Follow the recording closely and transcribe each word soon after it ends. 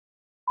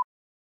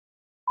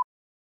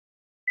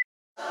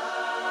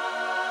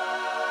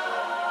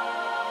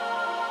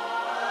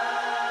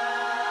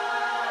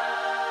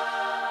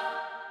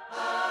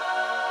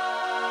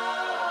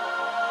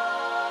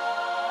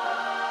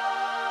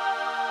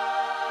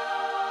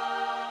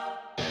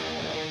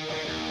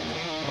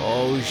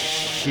Oh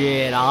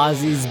shit,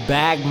 Ozzy's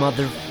back,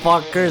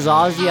 motherfuckers.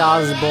 Ozzy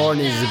Osbourne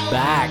is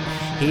back.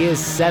 He is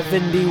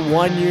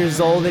 71 years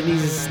old and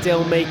he's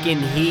still making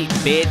heat,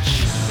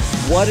 bitch.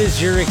 What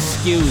is your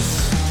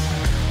excuse?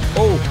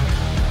 Oh.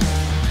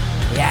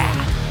 Yeah.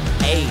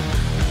 Hey.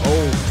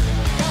 Oh.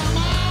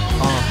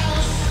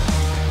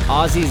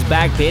 Ozzy's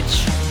back,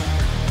 bitch.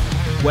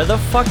 Where the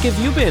fuck have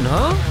you been,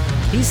 huh?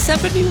 He's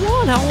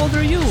 71. How old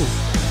are you?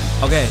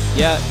 Okay,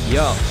 yeah,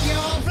 yo.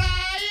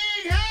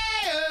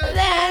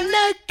 Than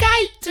a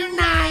kite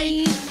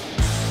tonight.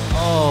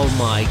 Oh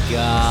my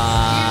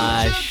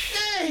gosh.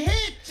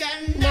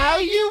 Now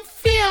you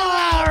feel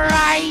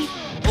alright.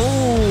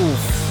 Oh,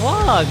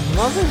 fuck,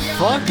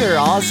 motherfucker,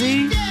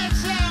 Ozzy.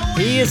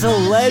 He is a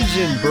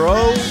legend,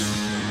 bro.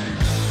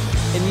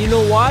 And you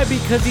know why?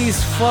 Because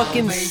he's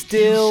fucking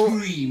still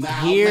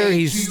here.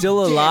 He's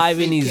still alive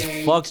and he's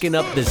fucking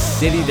up the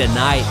city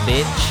tonight,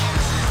 bitch.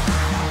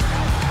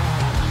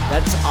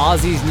 That's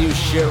Ozzy's new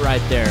shit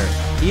right there.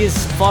 He is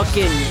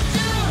fucking...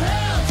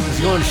 He's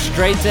going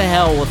straight to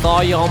hell with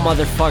all y'all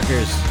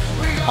motherfuckers.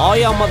 All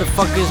y'all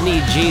motherfuckers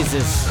need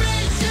Jesus.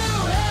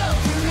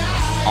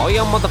 All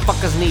y'all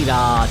motherfuckers need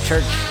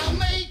church.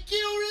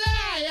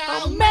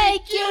 I'll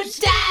make you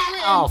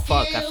die. Oh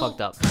fuck, I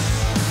fucked up.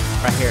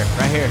 Right here,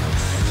 right here.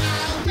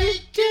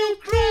 Make you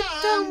cry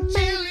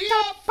until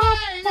your pop.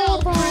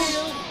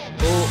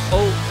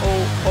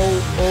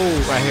 Oh,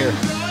 right here.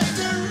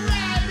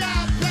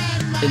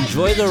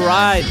 Enjoy the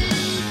ride.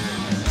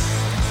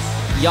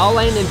 Y'all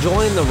ain't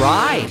enjoying the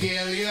ride.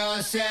 Kill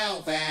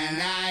yourself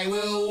and I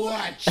will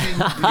watch you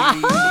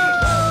bleed.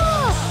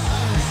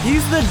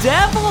 He's the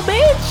devil,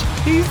 bitch.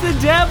 He's the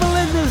devil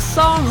in this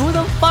song. Who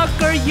the fuck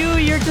are you?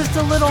 You're just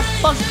a little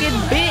fucking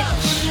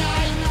bitch.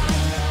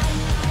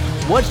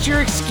 What's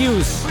your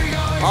excuse?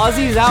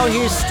 Ozzy's out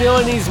here still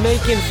and he's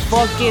making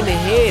fucking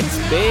hits,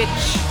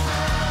 bitch.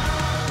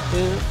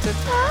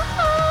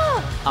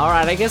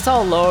 Alright, I guess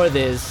I'll lower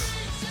this.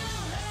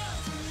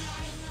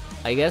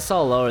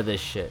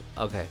 Shit.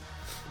 Okay.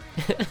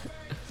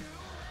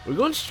 We're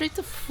going straight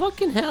to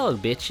fucking hell,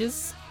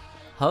 bitches.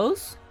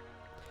 Hoes?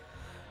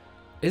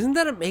 Isn't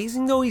that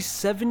amazing though? He's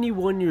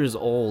 71 years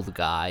old,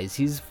 guys.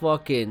 He's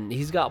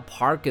got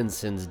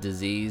Parkinson's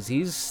disease.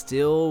 He's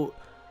still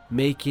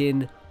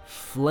making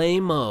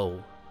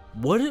flamo.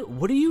 What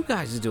are you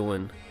guys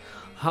doing?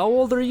 How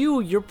old are you?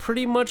 You're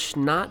pretty much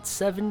not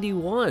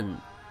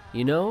 71,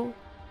 you know?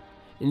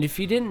 And if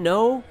you didn't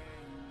know,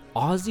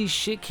 Ozzy's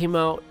shit came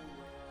out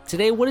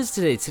today. What is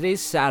today?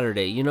 Today's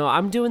Saturday. You know,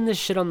 I'm doing this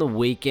shit on the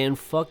weekend.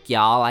 Fuck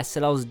y'all. I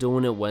said I was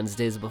doing it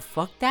Wednesdays, but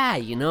fuck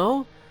that, you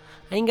know?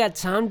 I ain't got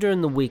time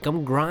during the week.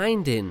 I'm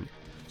grinding.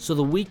 So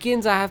the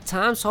weekends I have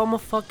time, so I'm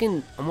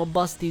gonna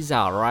bust these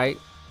out, alright?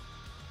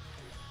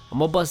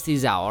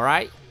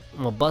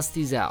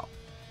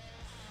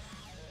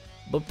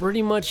 But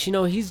pretty much, you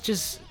know, he's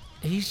just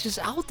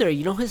out there.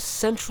 You know, his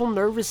central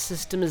nervous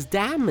system is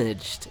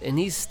damaged and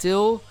he's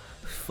still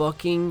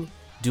fucking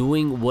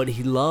doing what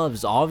he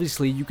loves.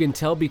 Obviously, you can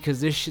tell because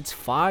this shit's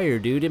fire,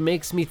 dude. It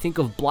makes me think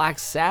of Black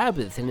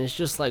Sabbath and it's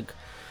just like,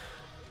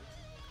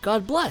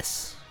 God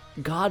bless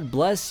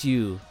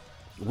you.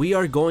 We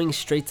are going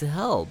straight to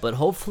hell, but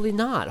hopefully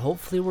not.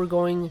 Hopefully we're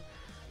going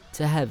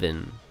to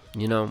heaven,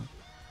 you know.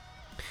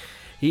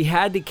 He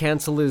had to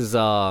cancel his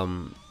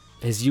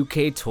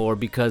UK tour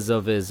because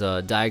of his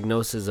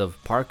diagnosis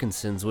of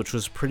Parkinson's, which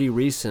was pretty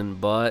recent,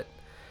 but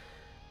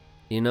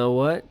you know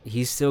what?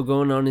 He's still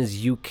going on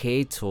his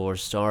UK tour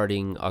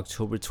starting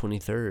October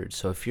 23rd.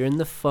 So if you're in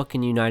the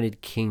fucking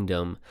United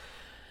Kingdom,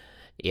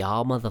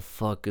 y'all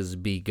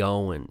motherfuckers be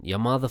going. Y'all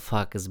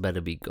motherfuckers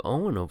better be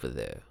going over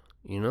there,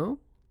 you know?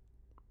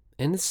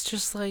 And it's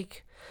just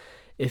like,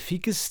 if he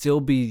could still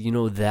be, you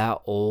know,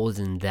 that old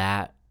and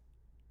that,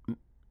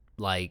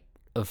 like,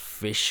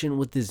 efficient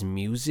with his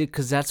music,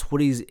 because that's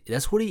what he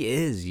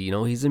is, you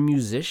know? He's a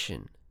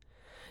musician.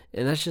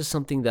 And that's just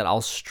something that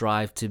I'll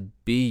strive to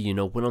be, you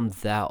know, when I'm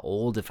that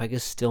old. If I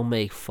could still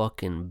make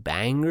fucking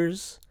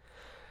bangers,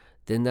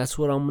 then that's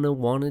what I'm gonna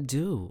want to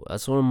do.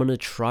 That's what I'm gonna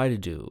try to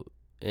do.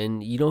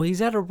 And, you know, he's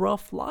had a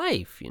rough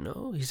life, you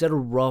know? He's had a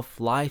rough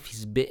life.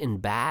 He's bitten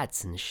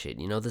bats and shit,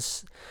 you know?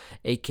 This,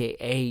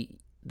 a.k.a.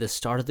 the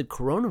start of the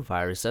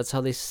coronavirus. That's how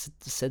they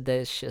said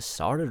that shit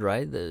started,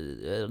 right?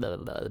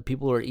 The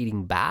people are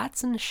eating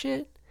bats and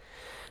shit.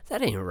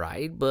 That ain't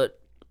right,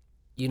 but,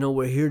 you know,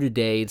 we're here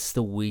today. It's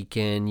the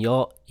weekend.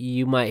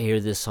 You might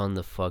hear this on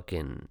the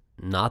fucking,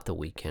 not the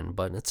weekend,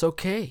 but it's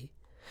okay.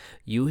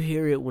 You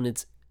hear it when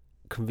it's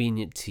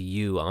convenient to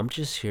you. I'm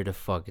just here to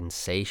fucking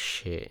say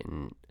shit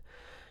and,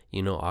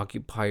 you know,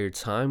 occupy your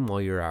time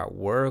while you're at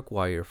work,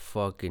 while you're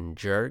fucking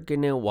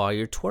jerking it, while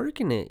you're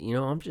twerking it. You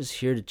know, I'm just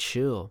here to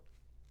chill.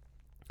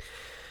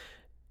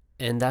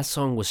 And that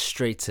song was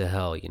Straight to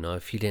Hell, you know,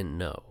 if you didn't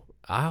know.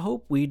 I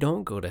hope we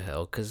don't go to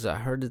hell, because I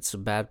heard it's a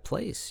bad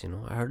place, you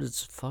know. I heard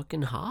it's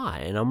fucking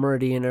hot, and I'm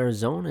already in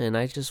Arizona, and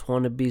I just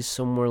want to be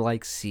somewhere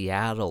like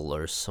Seattle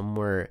or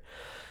somewhere,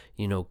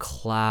 you know,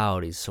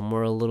 cloudy,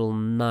 somewhere a little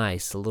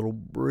nice, a little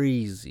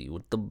breezy,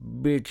 with the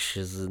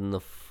bitches and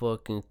the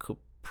fucking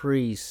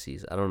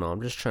Caprices. I don't know.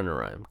 I'm just trying to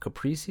rhyme.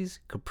 Caprices?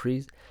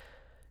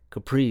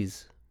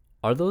 Capris.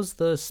 Are those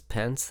the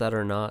pants that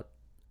are not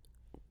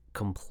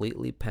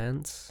completely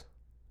pants?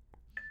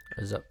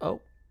 Is that...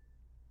 Oh.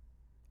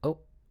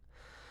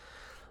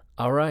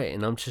 All right,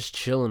 and I'm just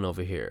chilling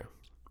over here.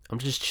 I'm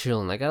just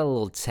chilling. I got a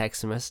little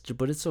text message,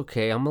 but it's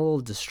okay. I'm a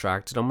little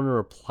distracted. I'm going to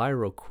reply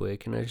real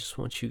quick, and I just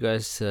want you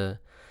guys to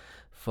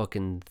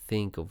fucking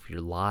think of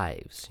your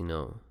lives,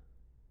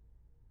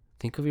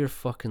 Think of your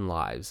fucking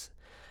lives.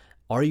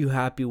 Are you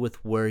happy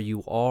with where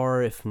you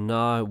are? If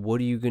not, what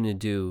are you going to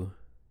do?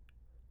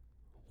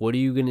 What are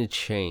you going to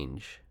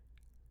change?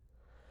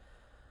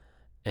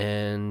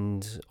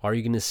 And are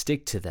you going to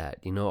stick to that?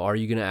 Are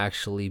you going to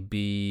actually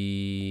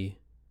be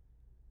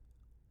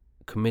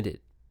committed?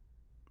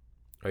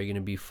 Are you going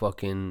to be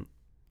fucking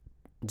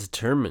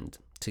determined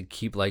to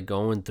keep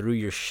going through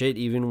your shit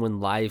even when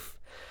life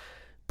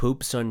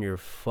poops on your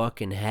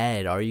fucking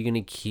head? Are you going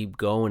to keep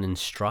going and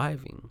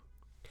striving?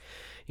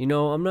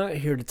 I'm not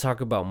here to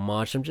talk about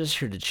much. I'm just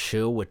here to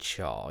chill with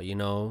y'all,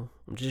 I'm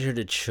just here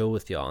to chill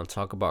with y'all and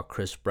talk about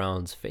Chris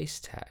Brown's face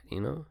tat,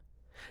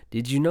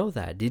 Did you know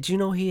that? Did you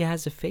know he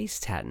has a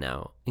face tat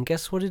now? And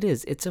guess what it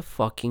is? It's a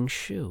fucking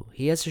shoe.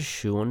 He has a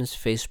shoe on his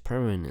face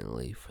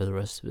permanently for the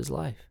rest of his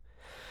life.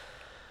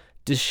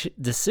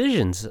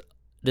 Decisions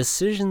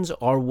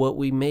are what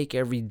we make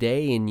every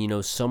day,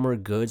 and some are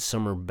good,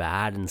 some are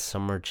bad, and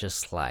some are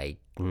just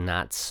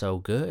not so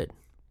good.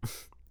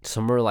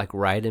 Some are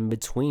right in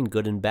between,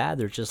 good and bad.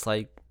 They're just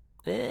What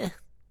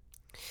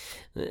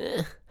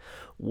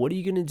are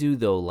you gonna do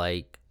though?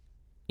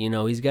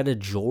 He's got a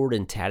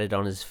Jordan tatted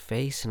on his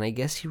face, and I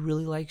guess he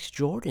really likes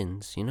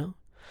Jordans,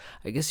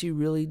 I guess he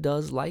really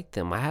does like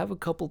them. I have a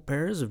couple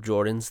pairs of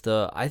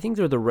Jordans. I think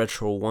they're the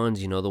retro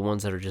ones, the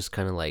ones that are just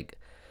kind of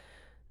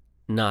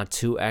not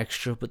too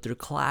extra, but they're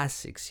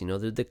classics,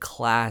 they're the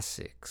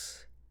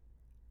classics.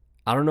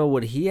 I don't know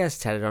what he has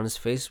tatted on his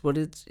face, but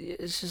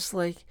it's just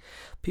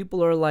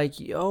people are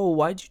yo,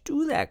 why'd you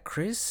do that,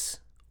 Chris?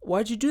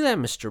 Why'd you do that,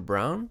 Mr.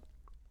 Brown?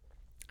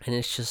 And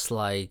it's just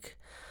I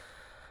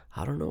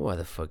don't know why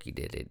the fuck he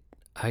did it.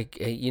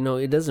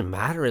 It doesn't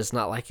matter. It's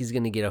not like he's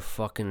going to get a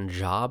fucking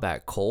job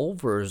at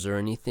Culver's or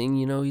anything.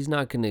 He's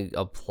not going to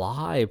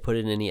apply, put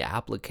in any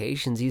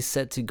applications. He's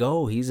set to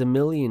go. He's a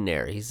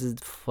millionaire. He's a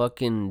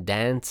fucking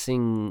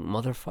dancing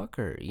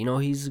motherfucker.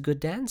 He's a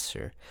good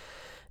dancer.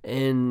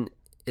 And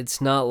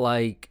it's not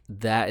like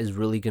that is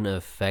really going to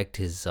affect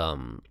his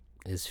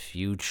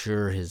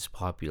future, his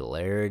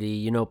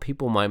popularity.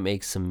 People might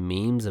make some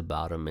memes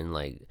about him and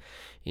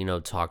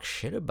talk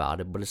shit about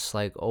it, but it's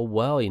oh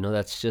well,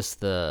 that's just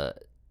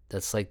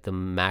that's the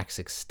max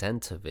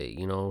extent of it.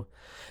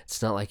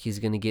 It's not like he's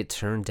gonna get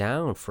turned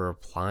down for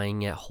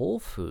applying at Whole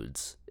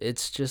Foods.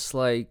 It's just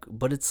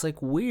but it's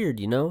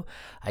weird,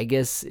 I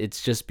guess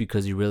it's just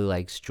because he really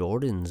likes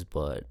Jordans,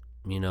 but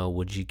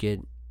would you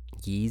get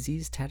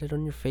Yeezys tatted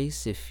on your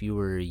face if you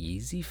were a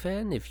Yeezy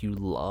fan, if you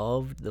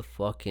loved the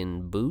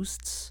fucking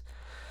Boosts?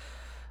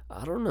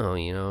 I don't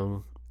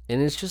know,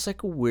 and it's just a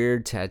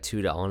weird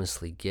tattoo to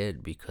honestly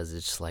get, because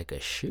it's a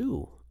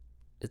shoe.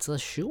 It's a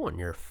shoe on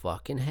your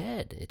fucking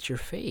head. It's your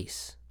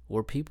face.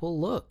 Where people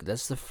look.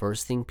 That's the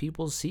first thing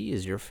people see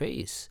is your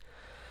face.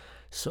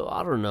 So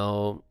I don't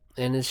know.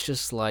 And it's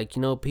just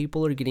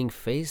people are getting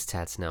face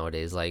tats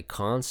nowadays,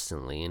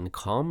 constantly and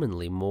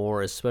commonly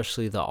more,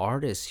 especially the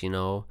artists,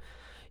 You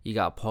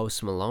got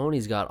Post Malone,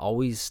 he's got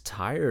Always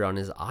Tired on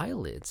his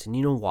eyelids. And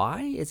you know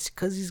why? It's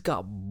because he's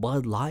got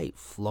Bud Light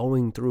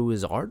flowing through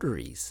his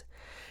arteries.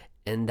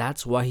 And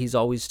that's why he's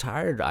always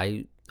tired.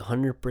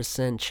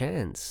 100%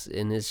 chance.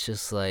 And it's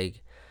just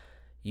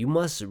you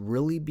must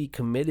really be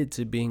committed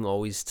to being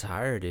always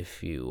tired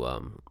if you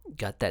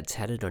got that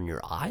tatted on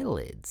your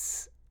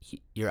eyelids.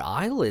 Your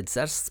eyelids,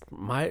 that's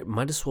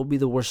might as well be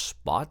the worst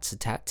spot to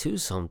tattoo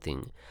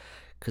something,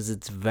 because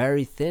it's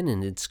very thin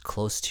and it's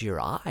close to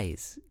your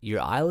eyes.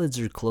 Your eyelids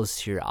are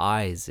close to your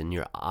eyes, and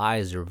your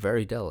eyes are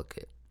very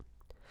delicate.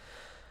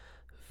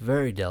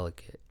 Very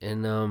delicate.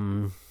 And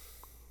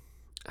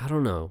I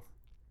don't know.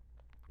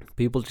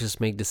 People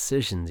just make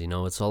decisions,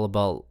 it's all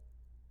about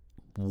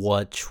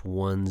which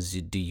ones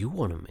do you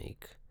want to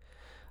make.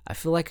 I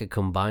feel like I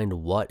combined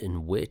what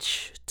and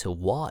which to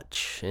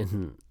watch,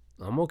 and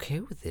I'm okay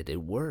with it.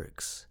 It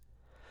works.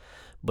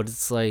 But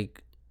it's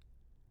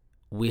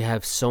we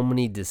have so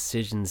many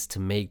decisions to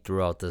make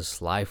throughout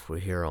this life. We're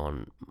here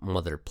on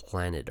Mother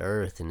Planet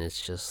Earth, and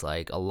it's just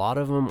a lot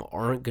of them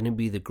aren't going to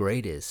be the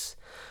greatest.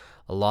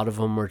 A lot of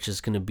them are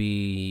just going to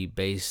be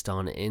based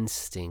on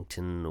instinct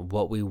and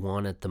what we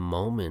want at the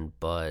moment.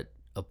 But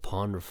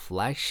upon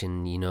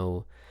reflection,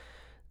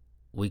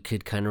 we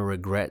could kind of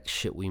regret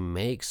shit we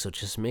make. So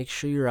just make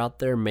sure you're out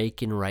there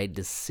making right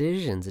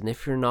decisions. And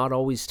if you're not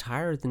always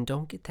tired, then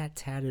don't get that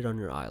tatted on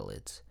your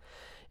eyelids.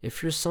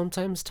 If you're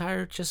sometimes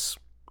tired, just,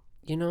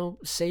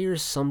 say you're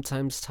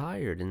sometimes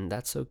tired, and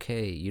that's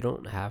okay. You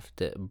don't have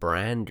to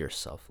brand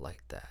yourself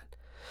like that.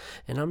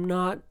 And I'm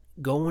not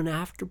going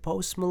after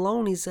Post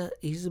Malone. He's a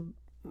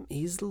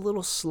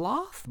little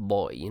sloth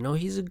boy,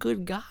 he's a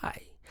good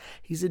guy.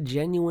 He's a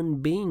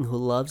genuine being who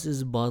loves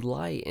his Bud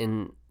Light,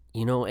 and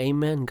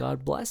amen,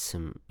 God bless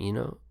him,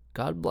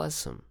 God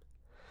bless him.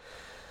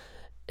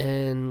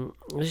 And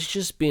it's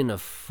just been a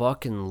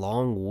fucking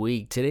long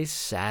week. Today's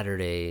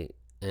Saturday,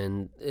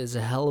 and it's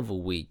a hell of a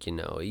week,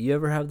 You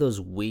ever have those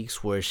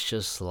weeks where it's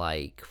just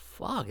like,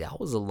 fuck, that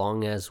was a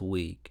long ass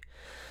week.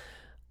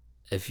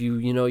 If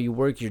you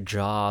work your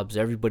jobs,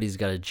 everybody's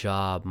got a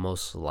job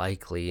most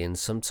likely, and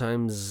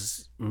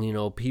sometimes,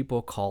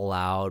 people call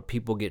out,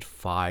 people get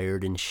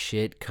fired, and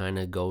shit kind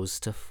of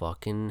goes to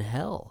fucking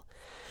hell.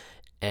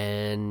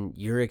 And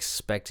you're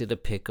expected to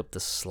pick up the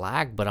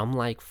slack, but I'm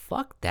like,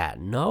 fuck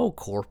that. No,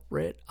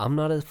 corporate. I'm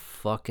not a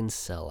fucking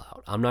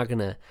sellout. I'm not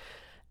gonna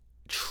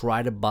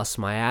try to bust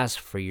my ass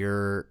for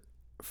your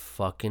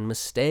fucking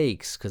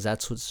mistakes, because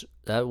that's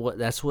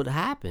what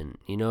happened.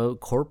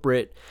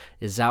 Corporate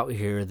is out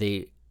here.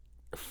 They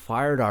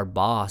fired our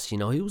boss. He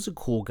was a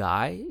cool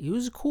guy. He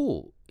was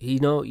cool. He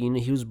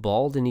was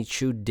bald and he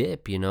chewed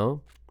dip.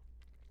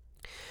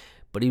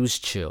 But he was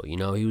chill.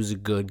 He was a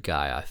good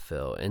guy, I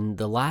feel. And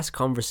the last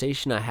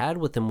conversation I had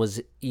with him was,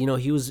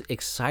 he was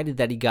excited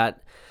that he got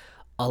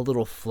a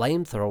little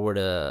flamethrower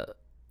to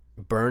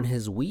burn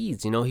his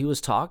weeds. He was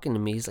talking to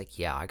me. He's like,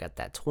 yeah, I got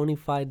that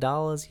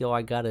 $25. Yo,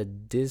 I got a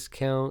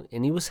discount.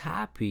 And he was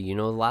happy,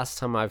 the last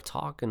time I've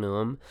talked to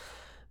him.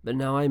 But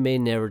now I may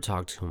never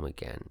talk to him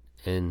again.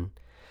 And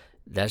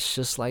that's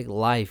just like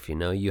life,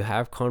 You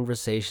have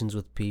conversations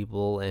with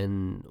people,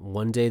 and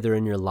one day they're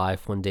in your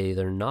life, one day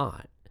they're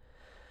not.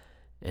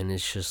 And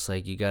it's just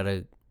like you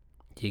gotta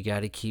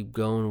keep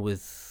going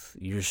with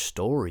your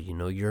story,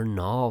 your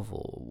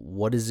novel.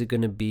 What is it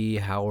gonna be?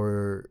 How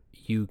are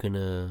you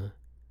gonna,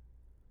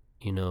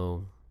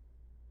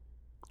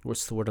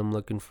 what's the word I'm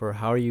looking for?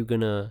 How are you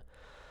gonna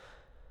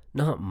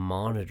not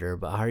monitor,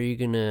 but how are you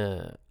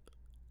gonna,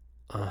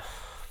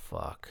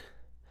 fuck.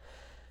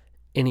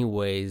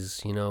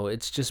 Anyways,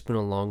 it's just been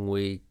a long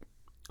week.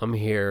 I'm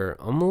here.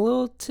 I'm a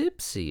little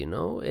tipsy,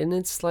 and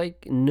it's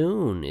like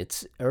noon.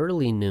 It's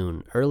early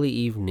noon, early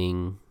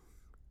evening,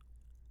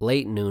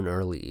 late noon,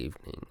 early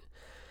evening.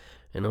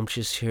 And I'm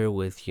just here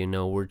with,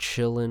 we're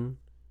chilling.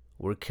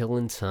 We're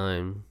killing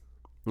time.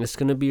 It's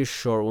going to be a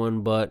short one,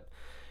 but,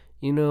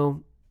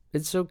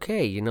 it's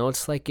okay.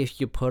 It's like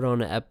if you put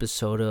on an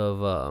episode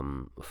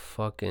of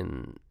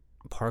fucking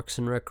Parks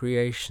and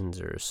Recreations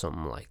or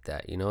something like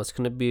that. It's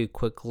going to be a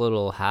quick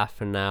little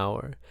half an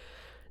hour.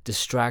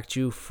 Distract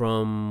you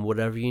from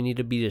whatever you need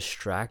to be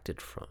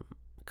distracted from,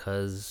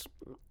 because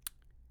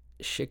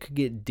shit could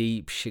get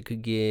deep, shit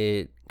could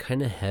get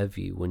kind of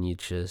heavy when you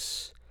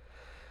just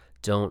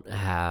don't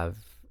have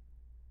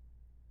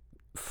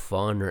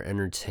fun or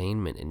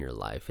entertainment in your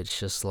life. It's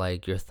just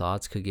like your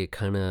thoughts could get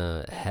kind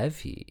of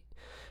heavy.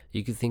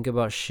 You could think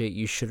about shit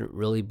you shouldn't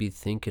really be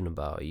thinking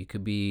about. You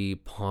could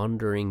be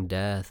pondering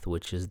death,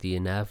 which is the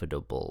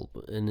inevitable.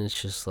 And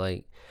it's just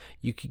like,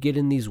 you could get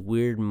in these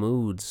weird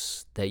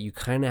moods that you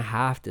kind of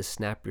have to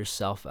snap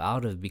yourself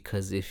out of,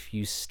 because if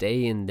you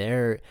stay in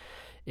there,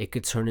 it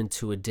could turn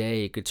into a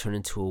day, it could turn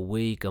into a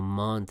week, a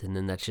month, and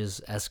then that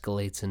just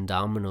escalates in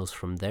dominoes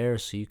from there.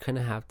 So you kind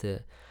of have to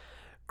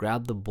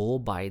grab the bull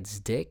by its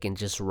dick and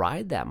just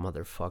ride that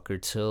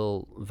motherfucker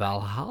till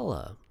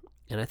Valhalla.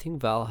 And I think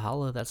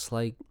Valhalla, that's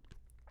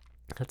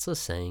a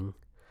saying.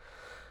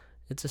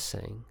 It's a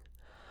saying.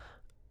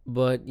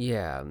 But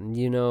yeah,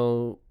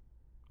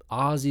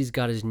 Ozzy's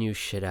got his new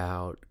shit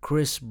out.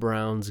 Chris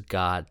Brown's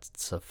got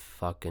a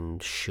fucking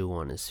shoe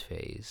on his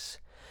face.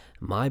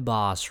 My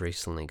boss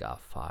recently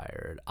got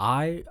fired.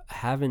 I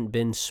haven't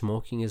been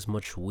smoking as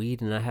much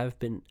weed, and I've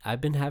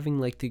been having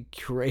like the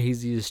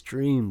craziest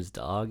dreams,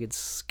 dog. It's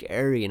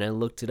scary, and I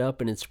looked it up,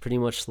 and it's pretty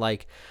much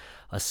like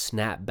a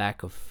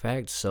snapback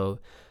effect. So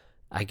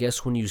I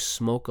guess when you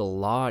smoke a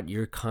lot,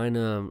 you're kind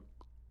of,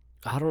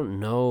 I don't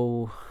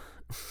know,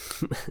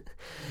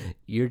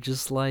 you're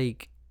just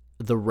like,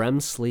 the REM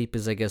sleep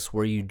is, I guess,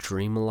 where you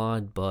dream a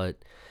lot,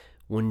 but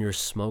when you're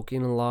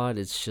smoking a lot,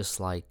 it's just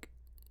like,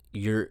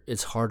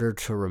 it's harder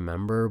to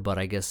remember. But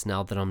I guess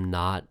now that I'm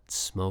not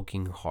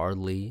smoking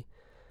hardly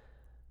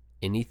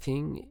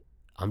anything,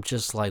 I'm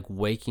just like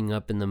waking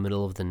up in the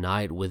middle of the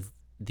night with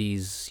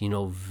these,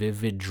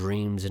 vivid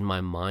dreams in my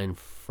mind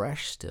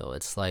fresh still.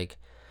 It's like,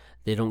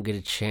 they don't get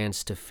a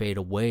chance to fade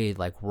away.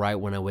 Like right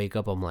when I wake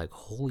up, I'm like,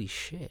 holy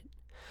shit.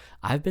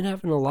 I've been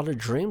having a lot of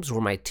dreams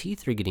where my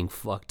teeth are getting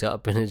fucked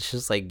up, and it's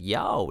just like,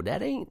 yo,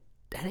 that ain't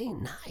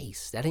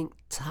nice. That ain't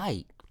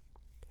tight.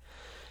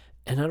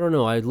 And I don't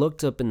know, I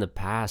looked up in the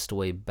past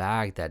way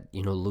back that,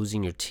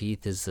 losing your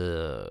teeth is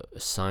a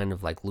sign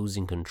of like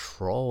losing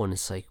control. And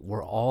it's like,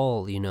 we're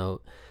all,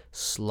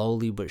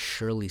 slowly but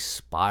surely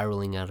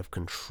spiraling out of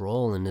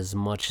control. And as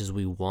much as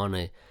we want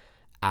to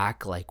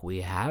act like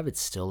we have it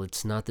still,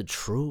 it's not the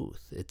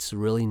truth. It's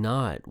really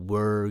not.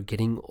 We're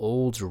getting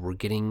older, we're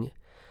getting,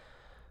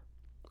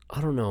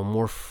 I don't know,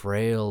 more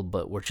frail,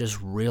 but we're just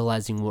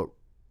realizing what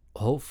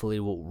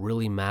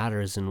really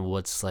matters, and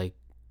what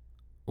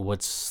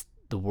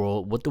the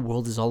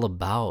world is all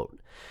about,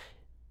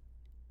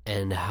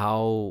 and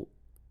how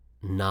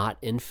not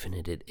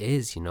infinite. It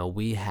is,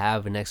 we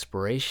have an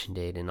expiration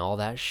date and all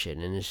that shit.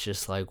 And it's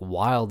just like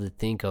wild to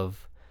think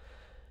of.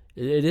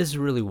 It is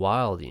really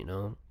wild.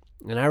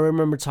 And I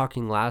remember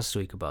talking last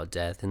week about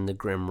death and the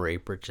Grim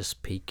Reaper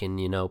just peeking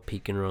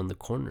around the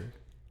corner.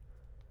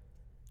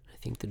 I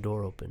think the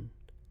door opened.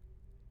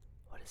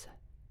 What is that?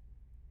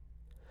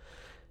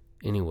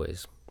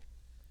 Anyways,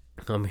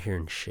 I'm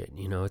hearing shit.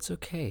 It's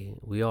okay.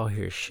 We all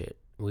hear shit.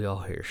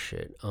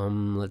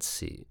 Let's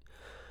see.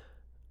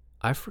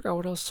 I forgot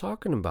what I was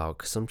talking about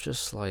because I'm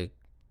just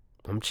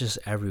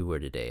everywhere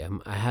today.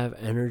 I have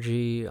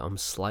energy. I'm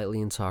slightly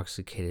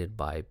intoxicated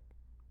by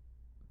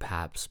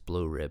Pabst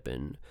Blue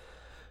Ribbon,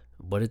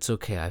 but it's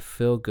okay. I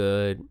feel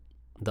good.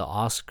 The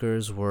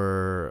Oscars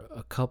were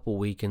a couple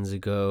weekends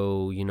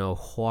ago.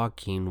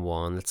 Joaquin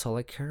won. That's all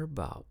I care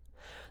about.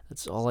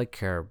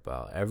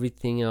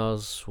 Everything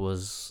else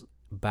was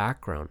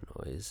background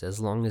noise. As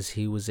long as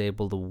he was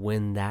able to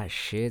win that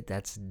shit,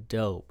 that's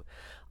dope.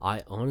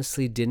 I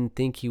honestly didn't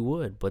think he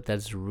would, but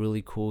that's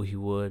really cool he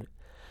would.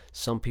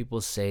 Some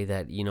people say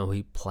that,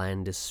 he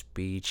planned his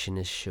speech and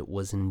his shit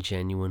wasn't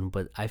genuine,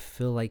 but I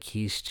feel like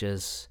he's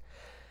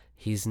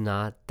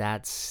not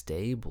that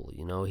stable.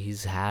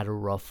 He's had a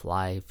rough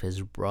life.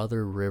 His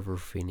brother River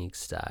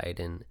Phoenix died,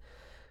 and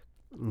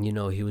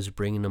he was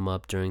bringing him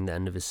up during the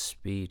end of his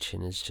speech,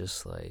 and it's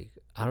just like,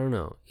 I don't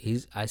know.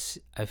 I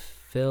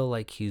feel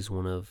like he's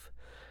one of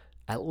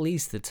at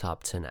least the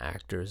top 10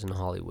 actors in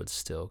Hollywood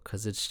still,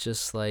 because it's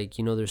just like,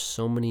 there's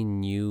so many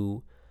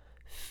new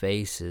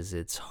faces.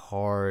 It's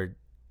hard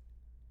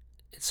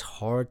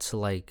to,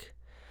 like,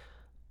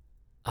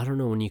 I don't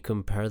know, when you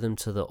compare them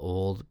to the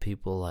old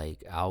people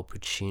like Al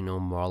Pacino,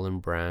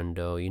 Marlon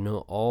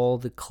Brando, all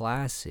the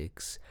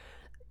classics.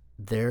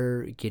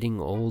 They're getting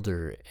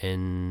older,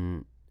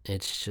 and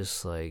it's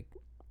just like,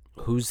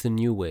 who's the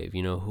new wave?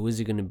 Who is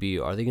it going to be?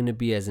 Are they going to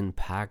be as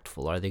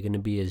impactful? Are they going to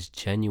be as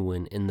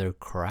genuine in their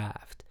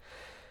craft?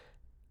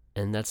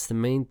 And that's the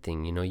main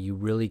thing. You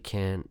really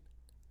can't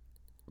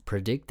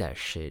predict that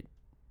shit.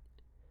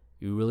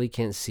 You really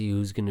can't see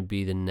who's going to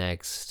be the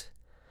next,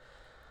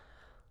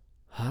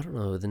 I don't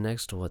know, the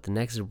next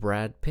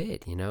Brad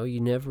Pitt. You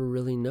never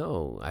really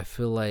know. I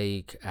feel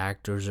like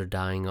actors are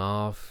dying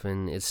off,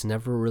 and it's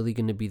never really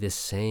going to be the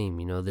same.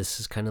 This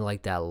is kind of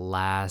like that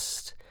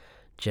last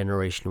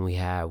generation we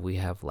have. We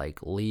have like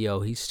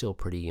Leo. He's still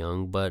pretty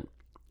young, but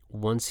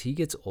once he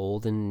gets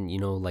old, and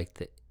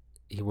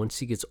once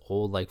he gets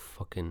old, like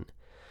fucking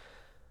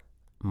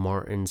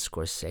Martin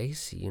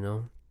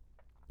Scorsese,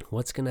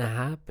 what's gonna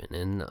happen?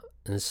 And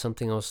it's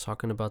something I was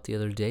talking about the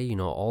other day.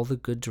 All the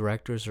good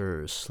directors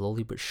are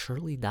slowly but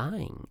surely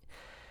dying,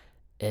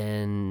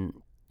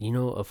 and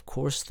of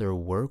course their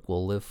work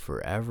will live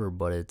forever,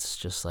 but it's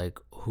just like,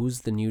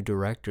 who's the new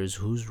directors?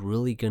 Who's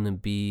really gonna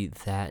be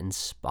that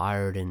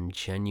inspired and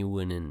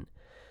genuine and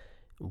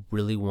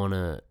really want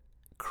to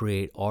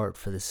create art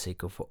for the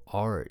sake of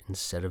art,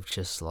 instead of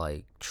just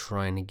like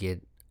trying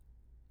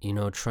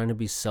to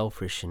be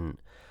selfish and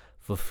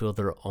fulfill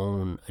their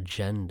own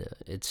agenda?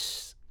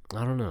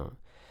 I don't know.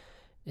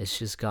 It's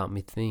just got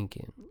me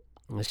thinking.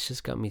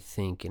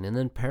 And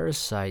then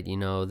Parasite,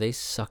 they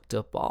sucked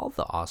up all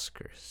the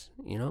Oscars.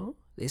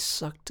 They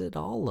sucked it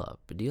all up.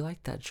 Do you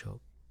like that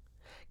joke?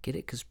 Get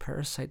it? Because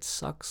Parasite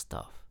sucks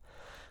stuff.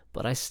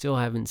 But I still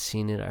haven't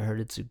seen it. I heard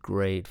it's a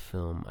great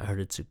film. I heard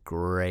it's a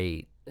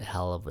great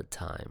hell of a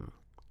time.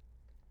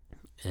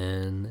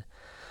 And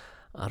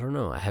I don't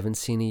know. I haven't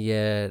seen it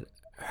yet.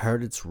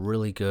 Heard it's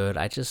really good.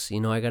 I just,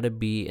 I gotta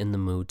be in the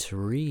mood to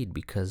read,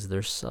 because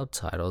there's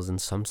subtitles, and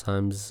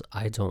sometimes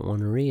I don't want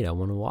to read. I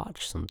want to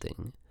watch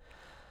something.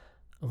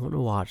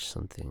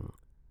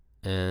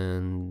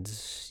 And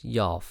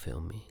y'all feel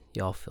me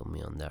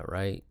on that,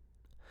 right?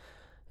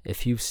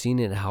 If you've seen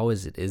it, how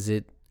is it? Is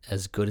it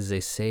as good as they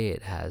say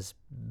it has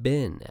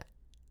been?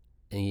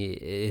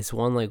 It's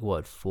won like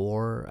what,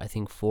 4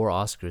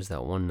 Oscars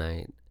that one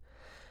night.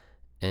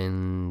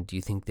 And do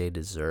you think they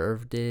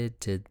deserved it?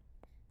 Did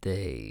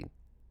they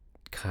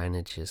kind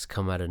of just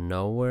come out of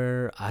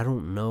nowhere? I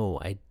don't know.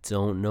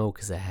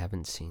 Because I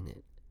haven't seen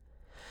it.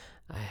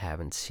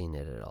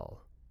 At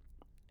all.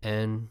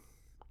 And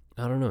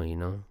I don't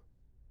know,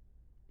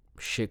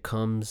 shit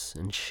comes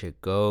and shit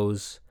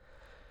goes.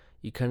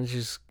 You kind of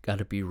just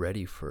gotta be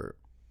ready for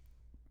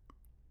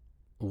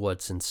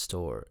what's in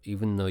store,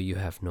 even though you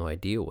have no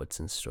idea what's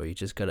in store. You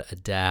just gotta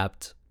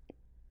adapt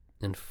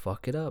and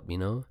fuck it up.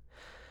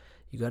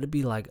 You gotta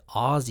be like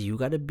Ozzy. You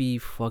gotta be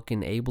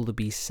fucking able to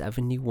be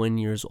 71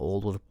 years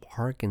old with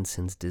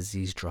Parkinson's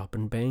disease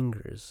dropping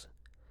bangers.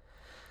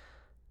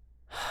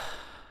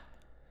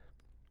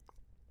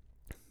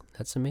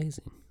 That's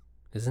amazing,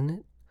 isn't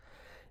it?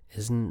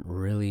 Isn't it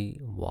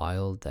really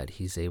wild that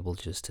he's able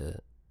just to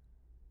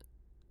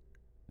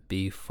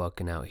be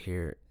fucking out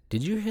here?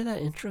 Did you hear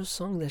that intro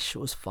song? That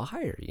shit was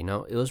fire,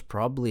 It was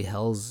probably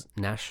Hell's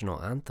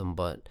national anthem,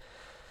 but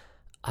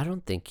I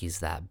don't think he's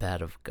that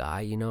bad of a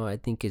guy, I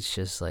think it's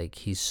just like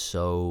he's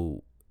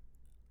so,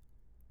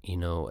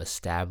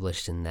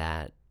 established in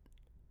that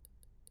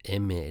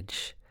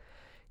image.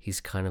 he's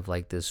kind of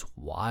like this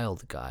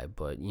wild guy.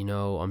 But,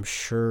 I'm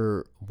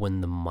sure when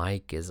the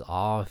mic is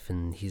off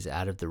and he's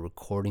out of the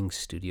recording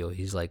studio,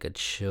 he's like a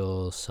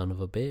chill son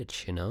of a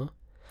bitch.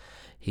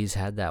 He's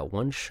had that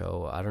one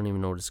show, I don't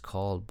even know what it's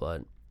called,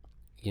 but,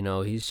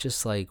 he's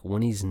just like,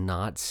 when he's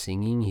not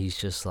singing, he's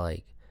just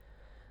like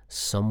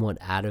somewhat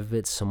out of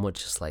it, somewhat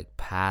just like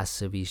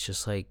passive. He's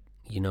just like,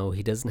 he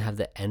doesn't have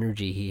the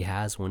energy he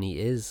has when he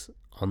is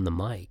on the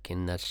mic.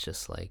 And that's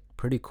just like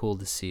pretty cool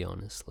to see,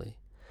 honestly.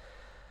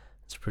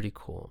 It's pretty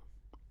cool.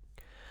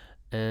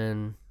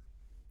 And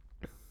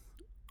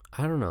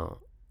I don't know.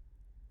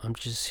 I'm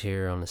just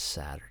here on a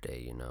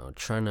Saturday,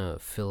 trying to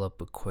fill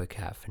up a quick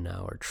half an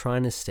hour,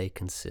 trying to stay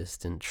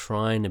consistent,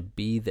 trying to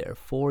be there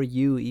for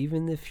you,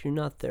 even if you're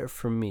not there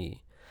for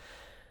me.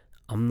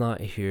 I'm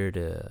not here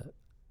to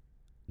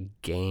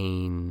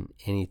gain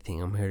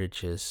anything. I'm here to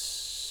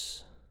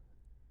just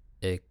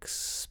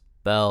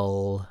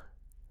expel.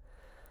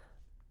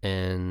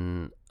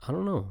 And I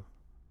don't know.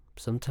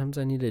 Sometimes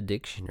I need a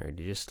dictionary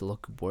to just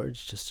look up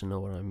words just to know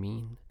what I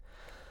mean.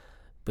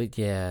 But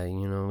yeah,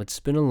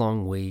 it's been a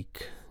long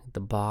week. The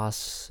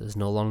boss is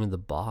no longer the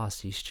boss.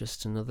 He's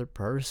just another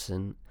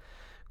person.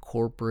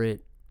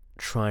 Corporate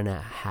trying to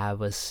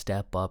have us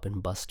step up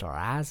and bust our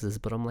asses.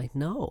 But I'm like,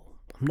 no,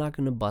 I'm not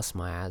going to bust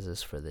my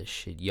asses for this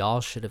shit. Y'all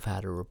should have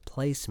had a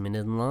replacement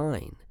in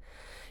line.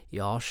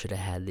 Y'all should have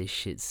had this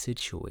shit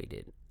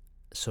situated.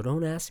 So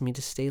don't ask me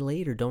to stay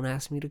later. Don't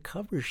ask me to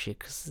cover shit,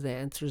 because the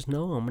answer is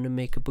no. I'm going to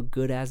make up a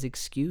good-ass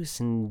excuse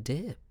and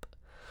dip.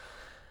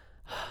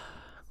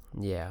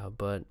 Yeah,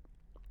 but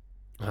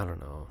I don't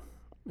know.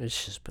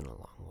 It's just been a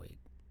long week.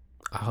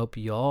 I hope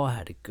y'all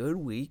had a good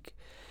week.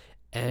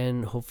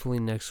 And hopefully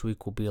next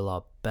week will be a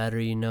lot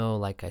better,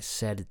 Like I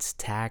said, it's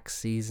tax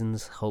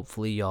seasons.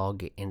 Hopefully y'all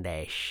getting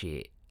that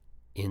shit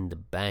in the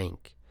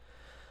bank.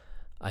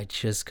 I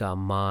just got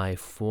my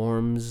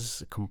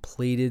forms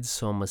completed,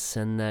 so I'm gonna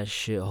send that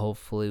shit.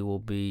 Hopefully we'll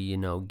be,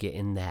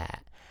 getting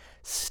that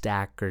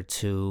stack or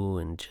two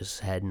and just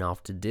heading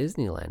off to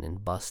Disneyland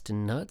and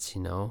busting nuts,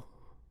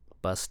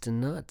 Busting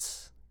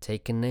nuts,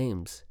 taking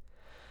names.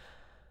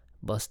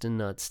 Busting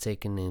nuts,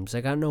 taking names.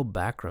 I got no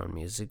background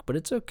music, but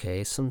it's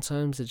okay.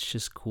 Sometimes it's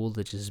just cool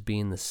to just be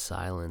in the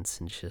silence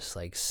and just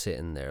like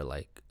sitting there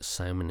like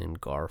Simon and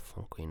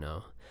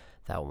Garfunkel,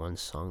 That one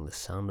song, The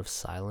Sound of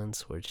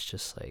Silence, where it's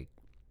just like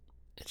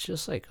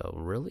a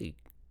really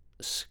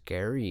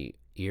scary,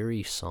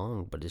 eerie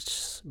song, but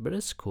it's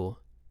cool.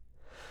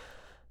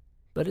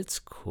 But it's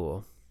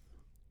cool.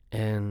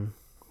 And,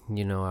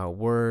 at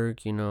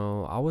work,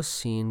 I was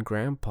seeing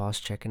grandpas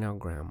checking out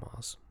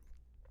grandmas.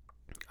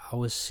 I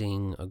was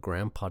seeing a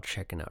grandpa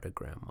checking out a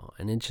grandma,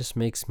 and it just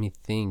makes me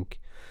think,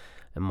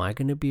 am I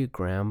going to be a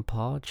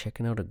grandpa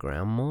checking out a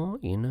grandma,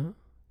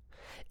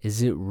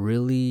 Is it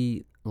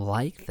really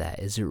like that?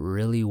 Is it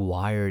really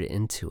wired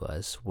into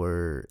us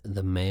where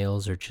the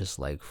males are just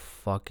like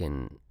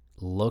fucking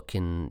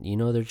looking,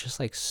 they're just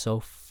like so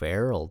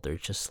feral. They're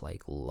just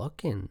like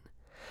looking.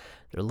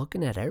 They're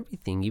looking at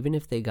everything. Even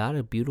if they got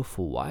a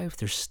beautiful wife,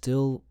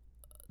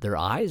 their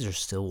eyes are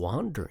still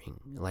wandering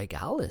like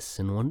Alice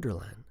in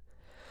Wonderland.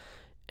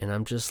 And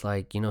I'm just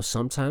like,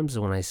 sometimes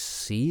when I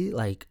see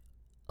like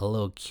a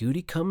little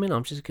cutie coming,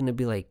 I'm just going to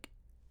be like,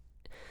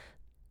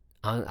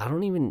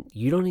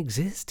 you don't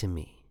exist to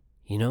me,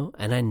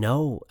 And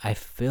I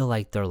feel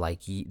like they're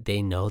like,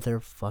 they know they're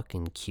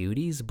fucking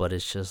cuties, but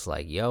it's just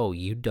like, yo,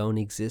 you don't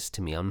exist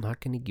to me. I'm not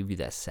going to give you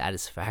that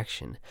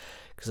satisfaction,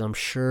 because I'm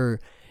sure,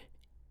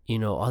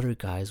 other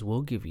guys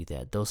will give you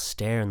that. They'll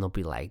stare and they'll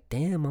be like,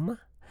 damn, mama.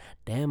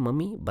 Damn,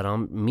 mommy. But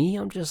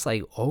I'm just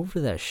like over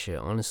that shit,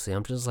 honestly.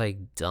 I'm just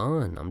like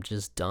done. I'm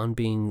just done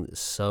being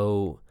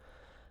so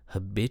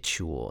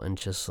habitual and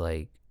just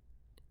like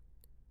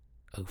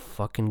a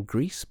fucking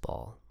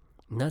greaseball.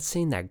 I'm not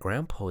saying that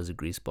grandpa was a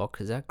greaseball,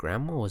 because that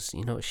grandma was,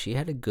 she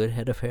had a good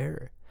head of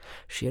hair.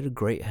 She had a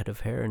great head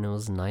of hair, and it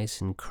was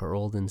nice and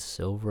curled and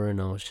silver,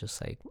 and I was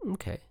just like,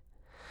 okay.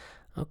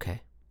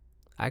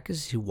 I could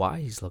see why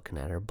he's looking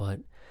at her,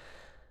 but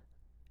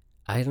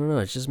I don't know,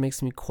 it just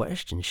makes me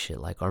question shit.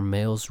 Like, are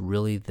males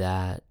really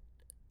that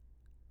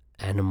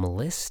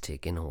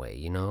animalistic in a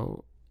way,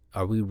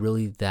 Are we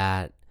really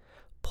that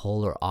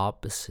polar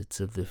opposites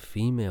of the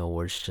female,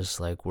 where it's just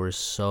like we're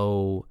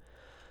so,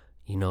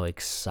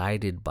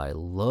 excited by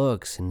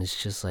looks, and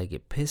it's just like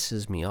it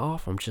pisses me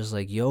off. I'm just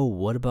like, yo,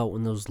 what about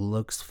when those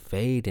looks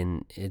fade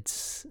and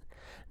it's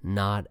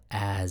not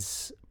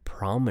as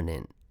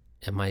prominent?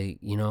 How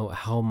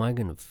am I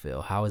gonna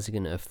feel? How is it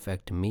gonna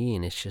affect me?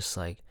 And it's just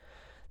like,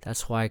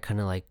 that's why I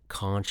kind of like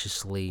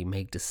consciously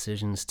make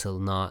decisions to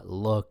not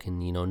look and,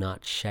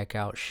 not check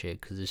out shit,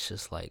 because it's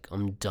just like,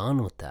 I'm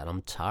done with that.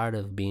 I'm tired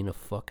of being a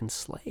fucking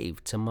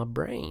slave to my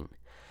brain.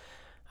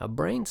 A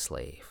brain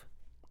slave.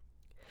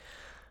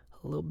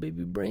 A little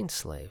baby brain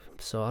slave.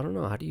 So I don't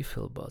know. How do you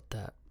feel about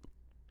that?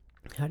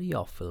 How do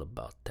y'all feel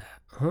about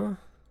that? Huh?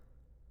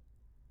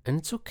 And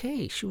it's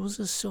okay. She was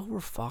a silver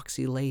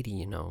foxy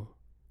lady,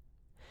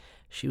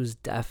 She was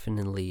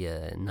definitely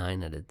a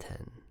 9 out of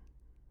 10.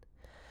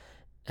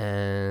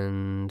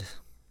 And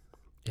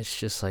It's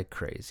just like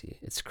crazy.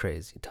 It's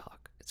crazy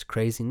talk. It's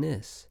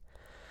craziness.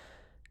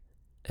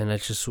 And I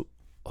just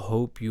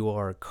hope you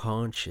are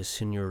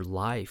conscious in your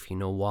life.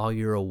 While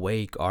you're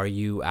awake, are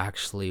you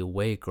actually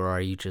awake, or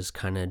are you just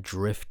kind of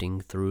drifting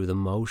through the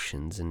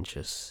motions and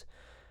just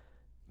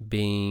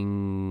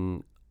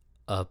being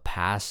a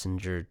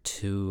passenger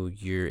to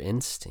your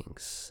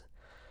instincts?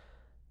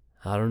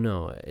 I don't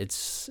know.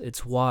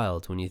 It's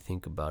wild when you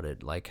think about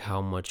it, like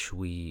how much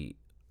we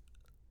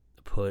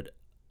put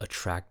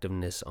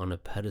attractiveness on a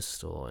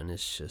pedestal, and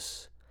it's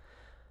just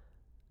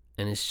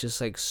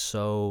like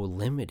so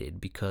limited,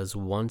 because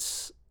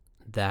once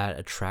that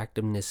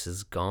attractiveness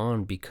is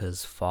gone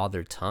because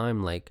father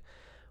time, like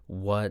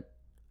what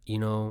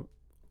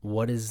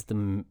what is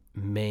the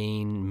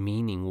main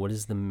meaning, what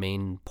is the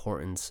main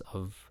importance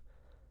of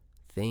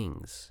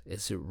things?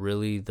 Is it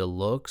really the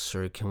looks,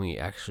 or can we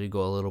actually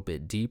go a little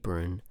bit deeper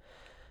and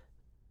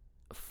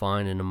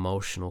find an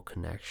emotional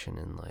connection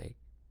and like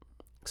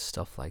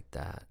stuff like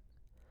that?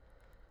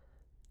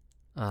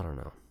 I don't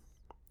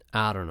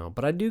know,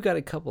 but I do got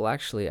a couple. I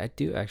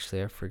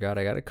forgot,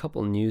 I got a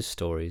couple news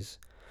stories.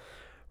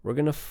 We're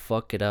gonna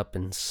fuck it up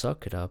and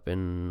suck it up,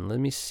 and let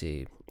me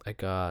see, I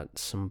got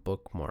some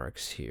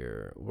bookmarks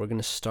here. We're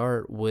gonna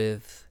start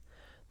with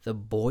the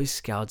Boy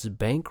Scouts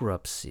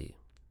bankruptcy.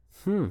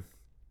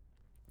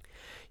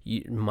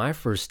 My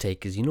first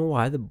take is,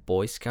 why the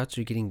Boy Scouts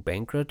are getting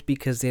bankrupt?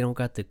 Because they don't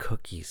got the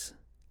cookies.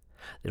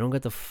 They don't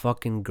got the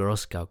fucking Girl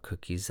Scout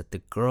cookies that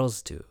the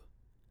girls do.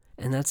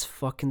 And that's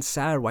fucking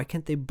sad. Why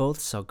can't they both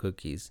sell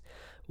cookies?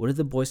 What do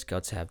the Boy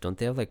Scouts have? Don't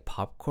they have like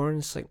popcorn?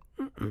 It's like,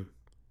 I don't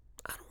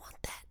want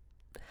that.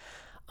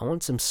 I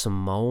want some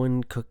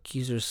Samoan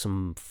cookies or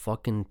some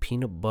fucking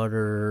peanut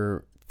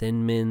butter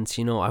Thin Mints.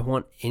 I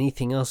want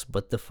anything else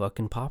but the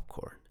fucking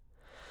popcorn.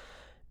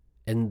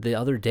 And the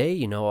other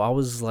day, I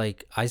was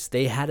like,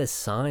 they had a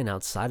sign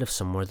outside of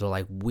somewhere. They're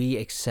like, we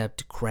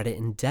accept credit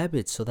and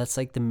debit. So that's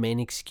like the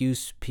main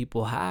excuse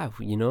people have,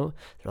 They're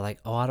like,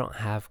 oh, I don't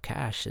have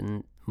cash.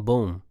 And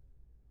boom,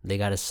 they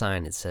got a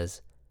sign. It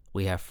says,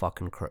 we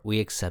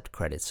accept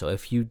credit. So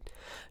if you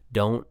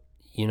don't,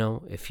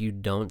 if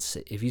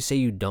you say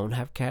you don't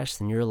have cash,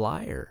 then you're a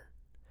liar.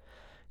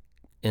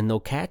 And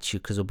they'll catch you,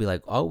 because they'll be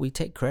like, oh, we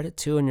take credit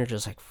too. And you're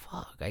just like,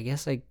 fuck, I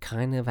guess I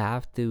kind of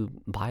have to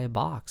buy a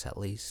box at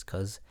least,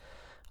 because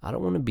I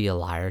don't want to be a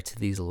liar to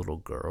these little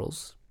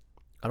girls.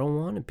 I don't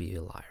want to be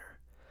a liar.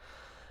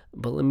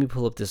 But let me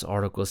pull up this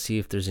article, see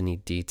if there's any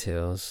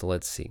details. So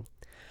let's see.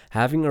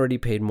 Having already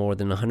paid more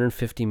than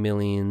 150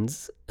 million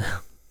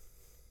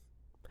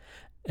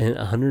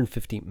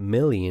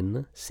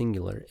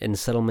singular in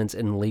settlements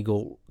and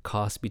legal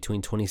costs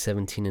between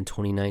 2017 and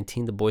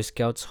 2019, the Boy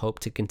Scouts hope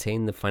to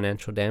contain the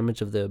financial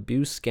damage of the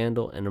abuse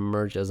scandal and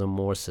emerge as a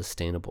more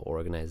sustainable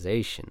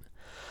organization.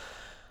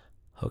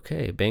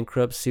 Okay,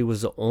 bankruptcy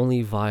was the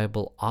only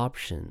viable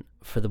option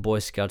for the Boy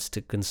Scouts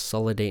to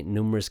consolidate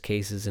numerous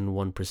cases in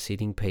one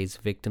proceeding, pay its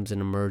victims, and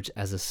emerge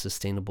as a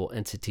sustainable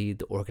entity,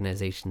 the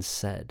organization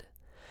said.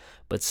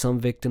 But some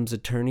victims'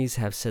 attorneys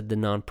have said the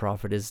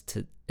nonprofit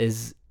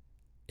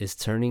is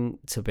turning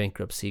to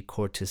bankruptcy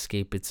court to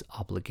escape its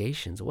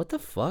obligations. What the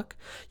fuck?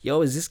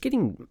 Yo, is this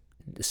getting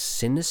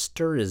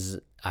sinister as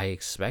I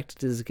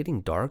expected? Is it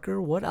getting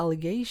darker? What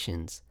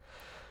allegations?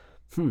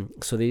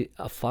 So they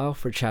file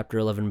for Chapter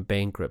 11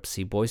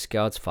 bankruptcy. Boy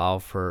Scouts file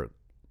for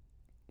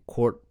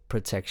court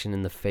protection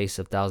in the face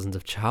of thousands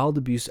of child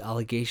abuse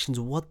allegations.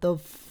 What the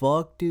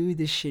fuck, dude?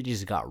 This shit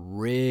just got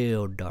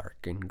real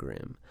dark and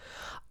grim.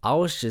 I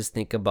was just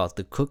thinking about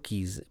the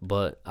cookies,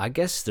 but I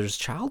guess there's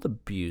child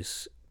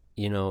abuse,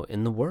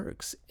 in the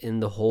works,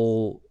 in the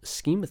whole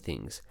scheme of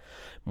things.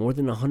 More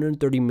than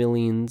 130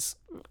 millions.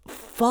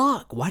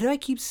 Fuck, why do I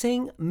keep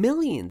saying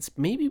millions?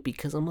 Maybe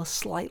because I'm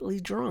slightly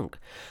drunk.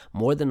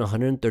 More than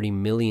 130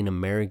 million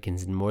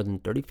Americans and more than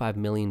 35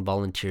 million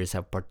volunteers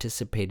have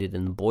participated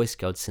in the Boy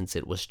Scouts since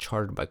it was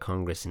chartered by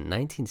Congress in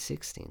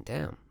 1916.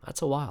 Damn,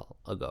 that's a while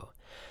ago.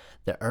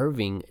 The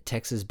Irving,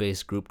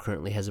 Texas-based group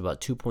currently has about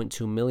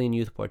 2.2 million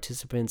youth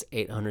participants,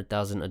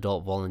 800,000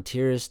 adult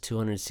volunteers,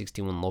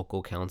 261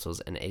 local councils,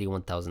 and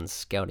 81,000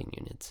 scouting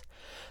units.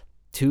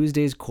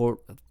 Tuesday's court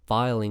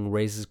filing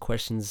raises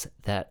questions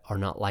that are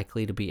not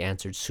likely to be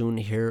answered soon.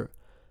 Here,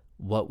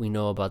 what we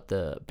know about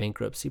the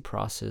bankruptcy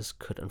process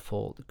could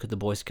unfold. Could the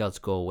Boy Scouts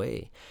go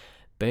away?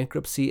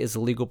 Bankruptcy is a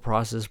legal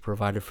process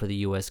provided for the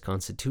U.S.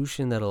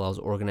 Constitution that allows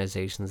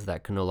organizations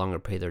that can no longer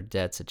pay their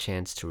debts a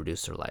chance to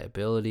reduce their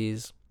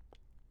liabilities.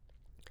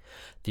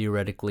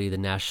 Theoretically, the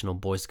National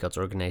Boy Scouts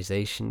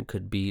organization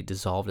could be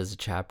dissolved as a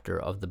chapter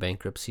of the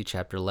bankruptcy.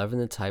 Chapter 11,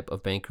 the type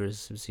of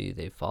bankruptcy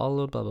they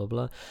follow, blah, blah,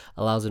 blah,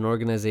 allows an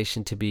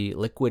organization to be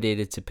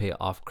liquidated to pay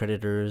off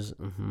creditors,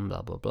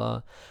 blah, blah,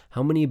 blah.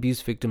 How many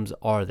abuse victims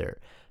are there?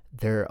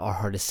 There are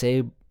hard to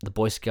say. The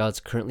Boy Scouts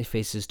currently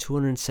faces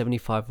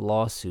 275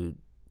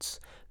 lawsuits.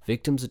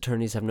 Victims'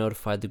 attorneys have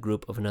notified the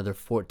group of another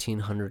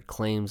 1,400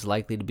 claims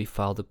likely to be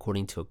filed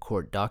according to a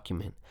court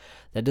document.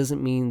 That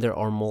doesn't mean there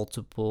are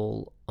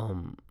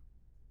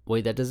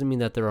that doesn't mean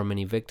that there are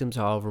many victims.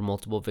 However,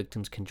 multiple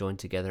victims can join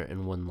together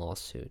in one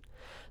lawsuit.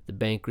 The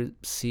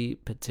bankruptcy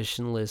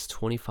petition lists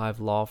 25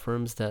 law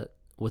firms that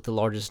with the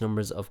largest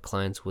numbers of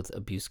clients with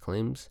abuse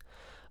claims.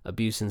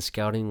 Abuse and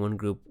Scouting, one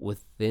group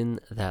within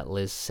that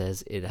list,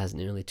 says it has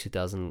nearly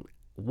 2,000.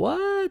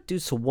 What?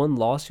 Dude, so one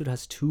lawsuit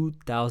has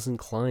 2,000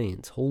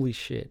 clients. Holy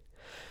shit.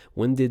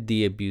 When did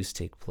the abuse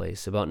take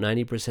place? About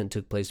 90%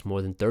 took place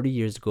more than 30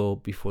 years ago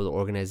before the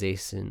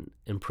organization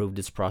improved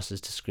its process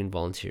to screen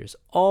volunteers.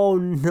 Oh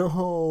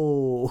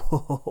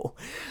no.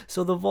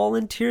 So the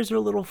volunteers are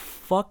little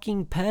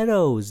fucking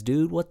pedos,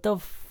 dude. What the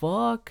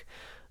fuck?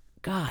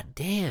 God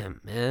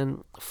damn,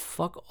 man.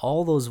 Fuck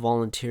all those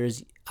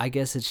volunteers. I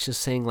guess it's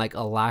just saying like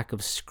a lack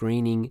of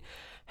screening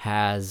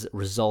has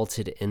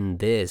resulted in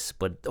this,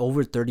 but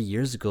over 30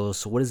 years ago,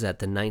 so what is that,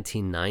 the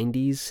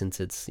 1990s, since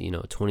it's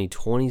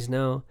 2020s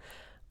now?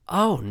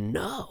 Oh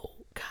no,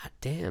 god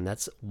damn,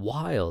 that's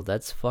wild.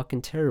 That's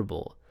fucking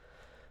terrible.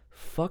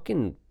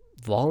 Fucking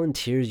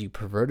volunteers, you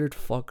perverted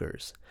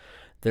fuckers.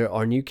 There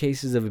are new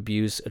cases of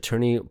abuse.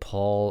 Attorney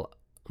Paul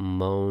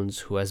Moans,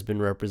 who has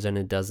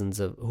represented dozens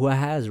of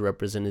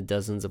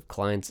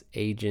clients'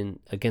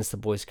 agent against the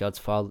Boy Scouts,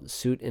 filed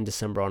suit in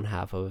December on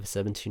behalf of a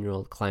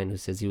 17-year-old client who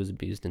says he was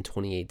abused in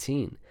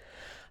 2018.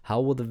 How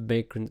will the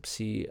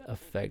bankruptcy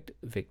affect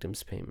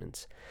victims'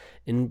 payments?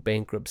 In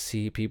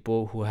bankruptcy,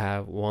 people who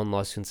have won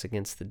lawsuits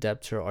against the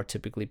debtor are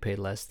typically paid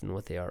less than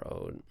what they are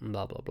owed.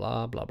 Blah, blah,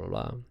 blah, blah, blah,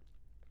 blah.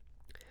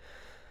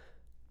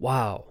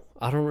 Wow.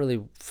 I don't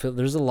really feel,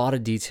 there's a lot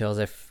of details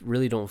I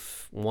really don't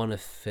want to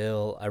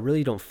fill. I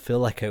really don't feel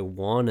like I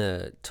want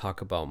to talk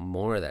about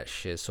more of that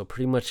shit. So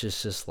pretty much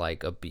it's just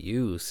like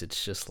abuse.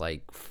 It's just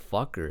like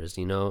fuckers,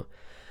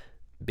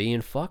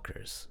 being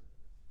fuckers.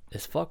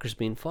 It's fuckers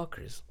being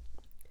fuckers.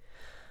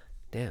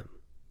 Damn.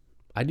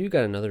 I do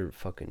got another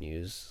fucking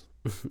news.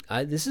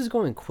 This is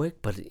going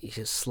quick, but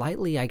just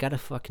slightly I gotta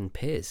fucking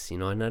piss,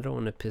 and I don't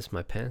want to piss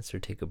my pants or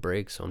take a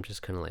break. So I'm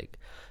just kind of like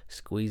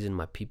squeezing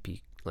my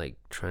pee-pee, like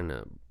trying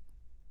to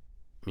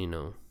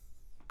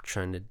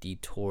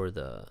detour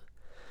the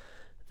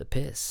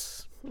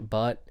piss.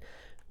 But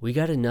we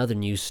got another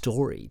news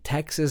story.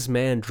 Texas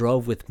man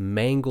drove with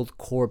mangled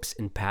corpse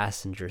in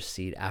passenger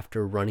seat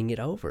after running it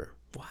over.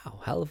 Wow,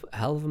 hell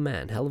of a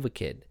man, hell of a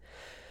kid.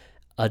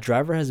 A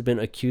driver has been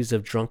accused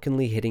of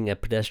drunkenly hitting a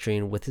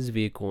pedestrian with his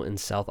vehicle in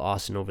South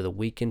Austin over the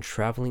weekend,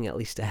 traveling at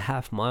least a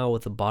half mile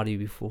with the body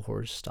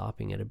before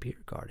stopping at a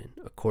beer garden,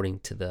 according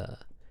to the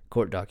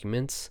court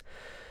documents.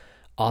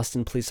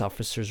 Austin police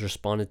officers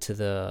responded to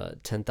the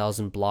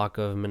 10,000 block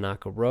of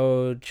Monaco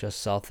Road, just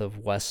south of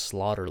West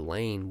Slaughter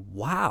Lane.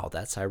 Wow,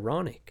 that's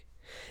ironic.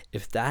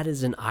 If that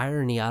is an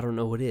irony, I don't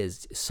know what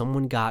is.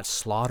 Someone got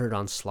slaughtered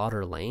on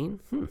Slaughter Lane?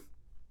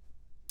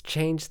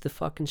 Change the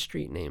fucking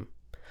street name.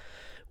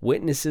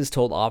 Witnesses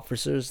told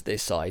officers they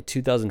saw a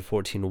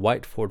 2014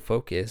 white Ford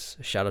Focus.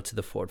 Shout out to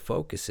the Ford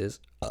Focuses.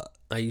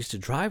 I used to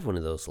drive one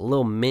of those, a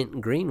little mint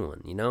green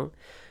one,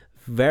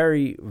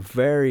 Very,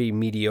 very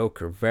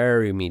mediocre,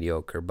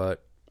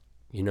 but,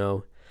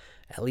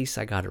 at least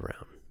I got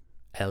around.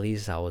 At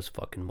least I was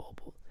fucking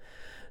mobile.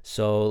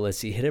 So, let's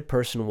see, hit a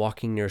person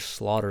walking near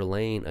Slaughter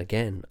Lane,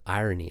 again,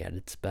 irony at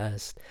its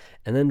best,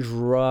 and then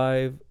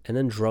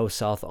drove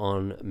south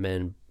on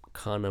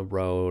Mancana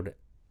Road.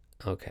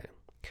 Okay.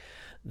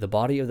 The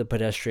body of the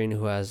pedestrian,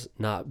 who has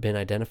not been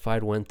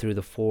identified, went through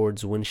the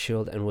Ford's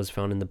windshield and was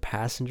found in the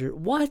passenger...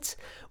 What?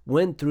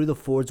 Went through the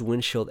Ford's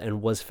windshield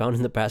and was found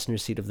in the passenger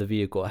seat of the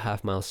vehicle a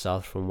half mile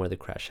south from where the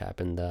crash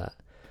happened, the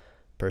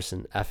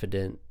person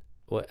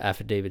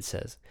affidavit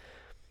says.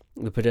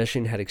 The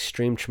pedestrian had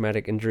extreme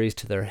traumatic injuries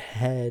to their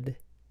head,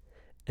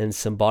 and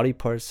some body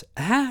parts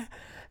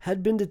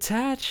had been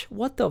detached.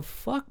 What the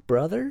fuck,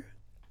 brother?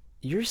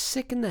 You're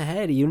sick in the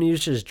head. He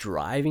was just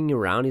driving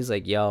around. He's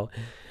like, yo...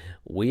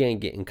 We ain't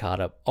getting caught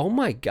up. Oh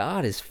my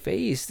god, his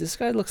face. This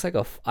guy looks like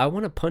I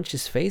want to punch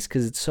his face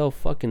because it's so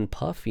fucking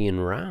puffy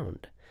and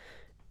round.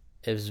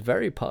 It was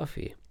very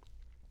puffy.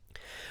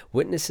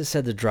 Witnesses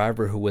said the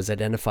driver, who was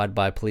identified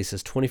by police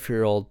as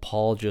 24-year-old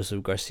Paul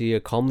Joseph Garcia,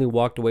 calmly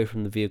walked away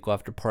from the vehicle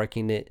after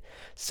parking it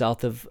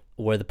south of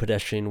where the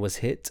pedestrian was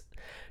hit.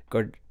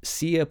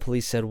 Garcia,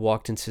 police said,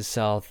 walked into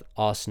South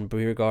Austin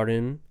Beer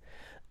Garden,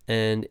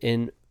 and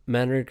in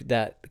manner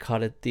that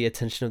caught the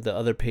attention of the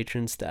other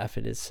patrons, the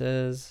affidavit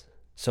says.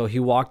 So he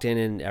walked in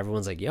and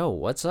everyone's like, yo,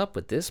 what's up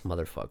with this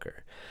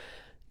motherfucker?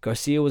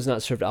 Garcia was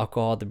not served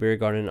alcohol at the beer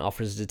garden, and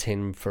officers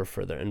detained him for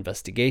further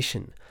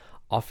investigation.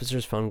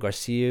 Officers found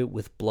Garcia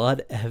with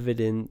blood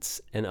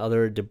evidence and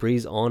other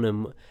debris on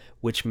him,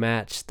 which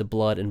matched the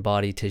blood and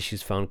body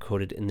tissues found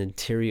coated in the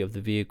interior of the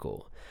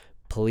vehicle.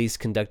 Police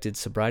conducted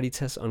sobriety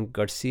tests on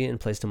Garcia and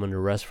placed him under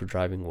arrest for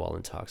driving while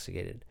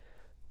intoxicated.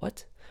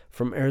 What?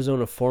 From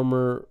Arizona,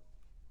 former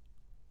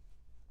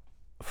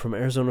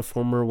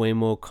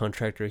Waymo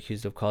contractor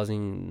accused of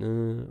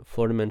causing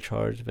Florida man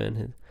charged van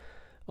hit.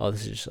 Oh,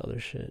 this is just other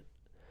shit.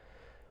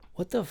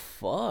 What the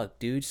fuck,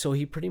 dude? So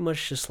he pretty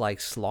much just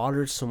like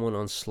slaughtered someone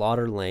on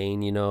Slaughter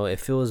Lane.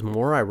 If it was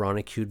more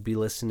ironic, he'd be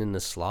listening to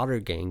Slaughter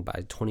Gang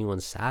by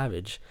 21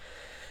 Savage.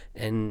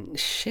 And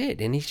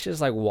shit, and he's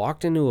just like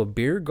walked into a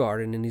beer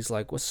garden and he's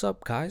like, what's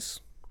up,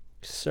 guys?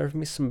 serve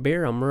me some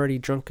beer. I'm already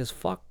drunk as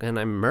fuck and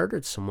I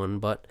murdered someone,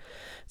 but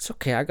it's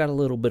okay. I got a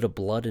little bit of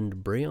blood and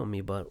debris on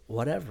me, but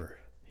whatever,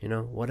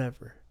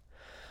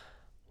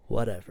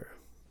 whatever.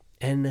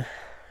 And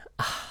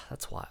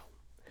that's wild.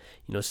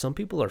 Some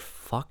people are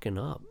fucking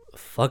up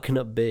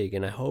big,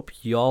 and I hope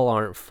y'all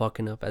aren't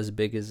fucking up as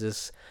big as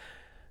this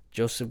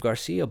Joseph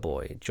Garcia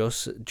boy,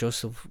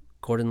 Joseph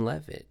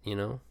Gordon-Levitt,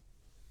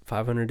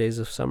 500 Days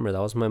of Summer.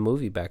 That was my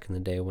movie back in the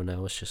day when I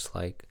was just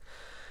like,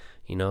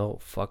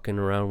 fucking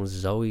around with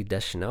Zoe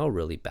Deschanel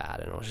really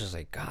bad. And I was just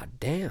like, God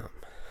damn,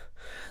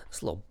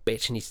 this little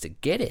bitch needs to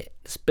get it.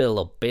 This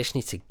little bitch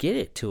needs to get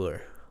it to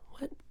her.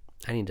 What?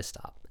 I need to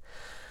stop.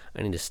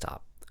 I need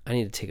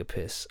to take a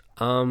piss.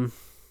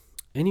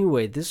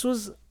 Anyway, this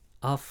was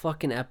a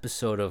fucking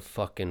episode of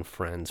fucking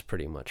Friends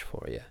pretty much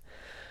for you.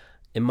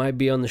 It might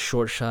be on the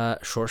short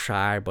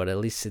side, but at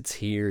least it's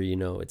here,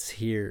 it's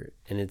here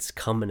and it's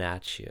coming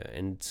at you.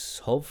 And it's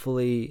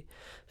hopefully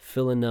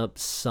filling up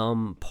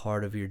some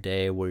part of your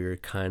day where you're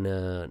kind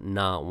of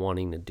not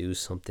wanting to do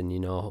something,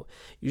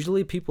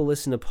 Usually people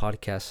listen to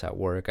podcasts at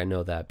work. I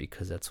know that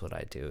because that's what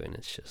I do. And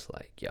it's just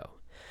like, yo,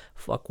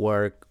 fuck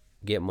work,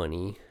 get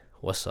money.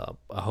 What's up?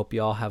 I hope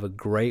y'all have a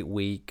great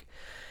week.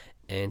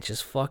 And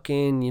just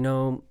fucking,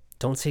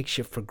 don't take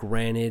shit for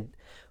granted.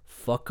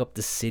 Fuck up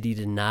the city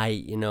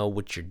tonight,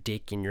 with your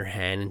dick in your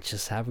hand, and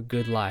just have a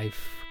good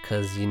life,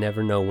 because you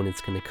never know when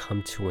it's going to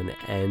come to an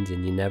end,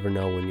 and you never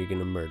know when you're going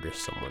to murder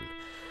someone.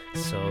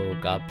 So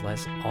God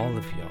bless all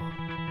of y'all.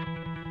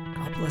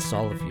 God bless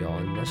all of y'all,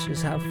 and let's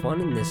just have fun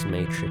in this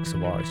matrix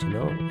of ours,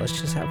 Let's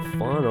just have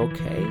fun,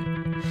 okay?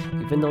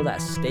 Even though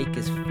that steak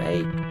is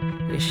fake,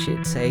 this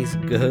shit tastes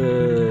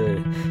good.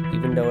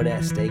 Even though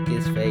that steak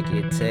is fake,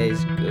 it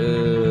tastes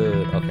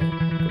good. Okay,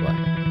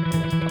 goodbye.